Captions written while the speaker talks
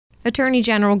Attorney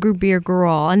General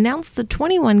Grubier-Garral announced the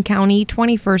 21-county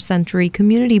 21st Century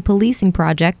Community Policing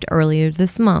Project earlier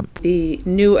this month. The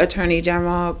new Attorney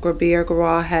General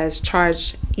Grubier-Garral has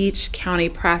charged each county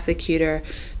prosecutor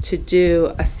to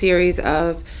do a series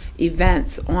of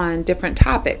events on different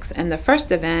topics. And the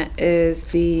first event is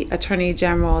the Attorney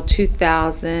General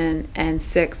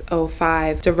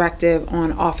 2006-05 Directive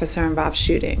on Officer-Involved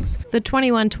Shootings. The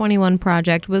 2121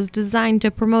 project was designed to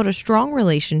promote a strong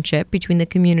relationship between the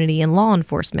community and law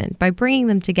enforcement by bringing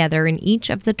them together in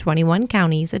each of the 21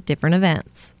 counties at different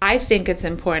events. I think it's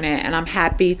important, and I'm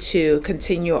happy to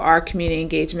continue our community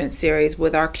engagement series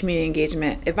with our Community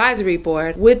Engagement Advisory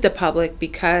Board with the public,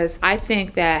 because I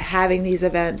think that having these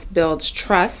events builds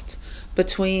trust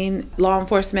between law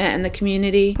enforcement and the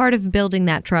community. Part of building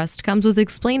that trust comes with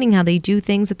explaining how they do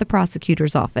things at the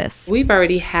prosecutor's office. We've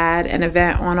already had an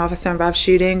event on officer-involved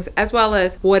shootings, as well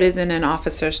as what is in an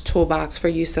officer's toolbox for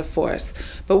use of force.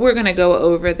 But we're going to go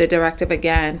over the directive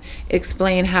again,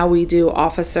 explain how we do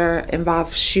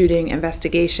officer-involved shooting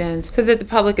investigations so that the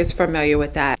public is familiar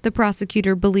with that. The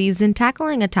prosecutor believes in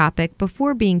tackling a topic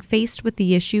before being faced with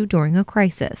the issue during a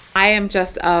crisis. I am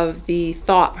just of the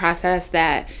thought process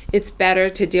that it's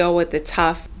better to deal with the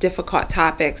tough, difficult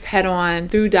topics head on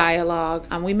through dialogue.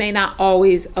 We may not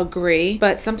always agree,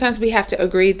 but sometimes we have to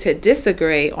agree to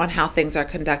disagree on how things are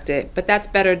conducted. But that's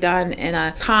better done in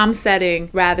a calm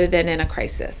setting rather than in a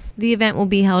crisis. The event will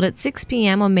be held at 6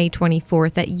 p.m. on May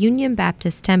 24th at Union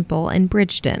Baptist Temple in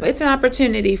Bridgeton. It's an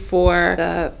opportunity for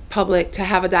the public to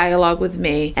have a dialogue with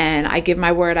me, and I give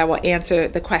my word I will answer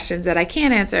the questions that I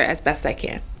can answer as best I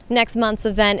can. Next month's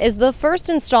event is the first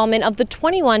installment of the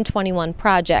 2121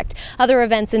 project. Other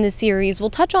events in the series will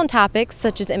touch on topics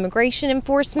such as immigration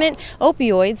enforcement,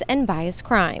 opioids, and biased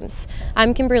crimes.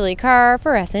 I'm Kimberly Carr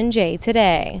for SNJ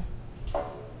Today.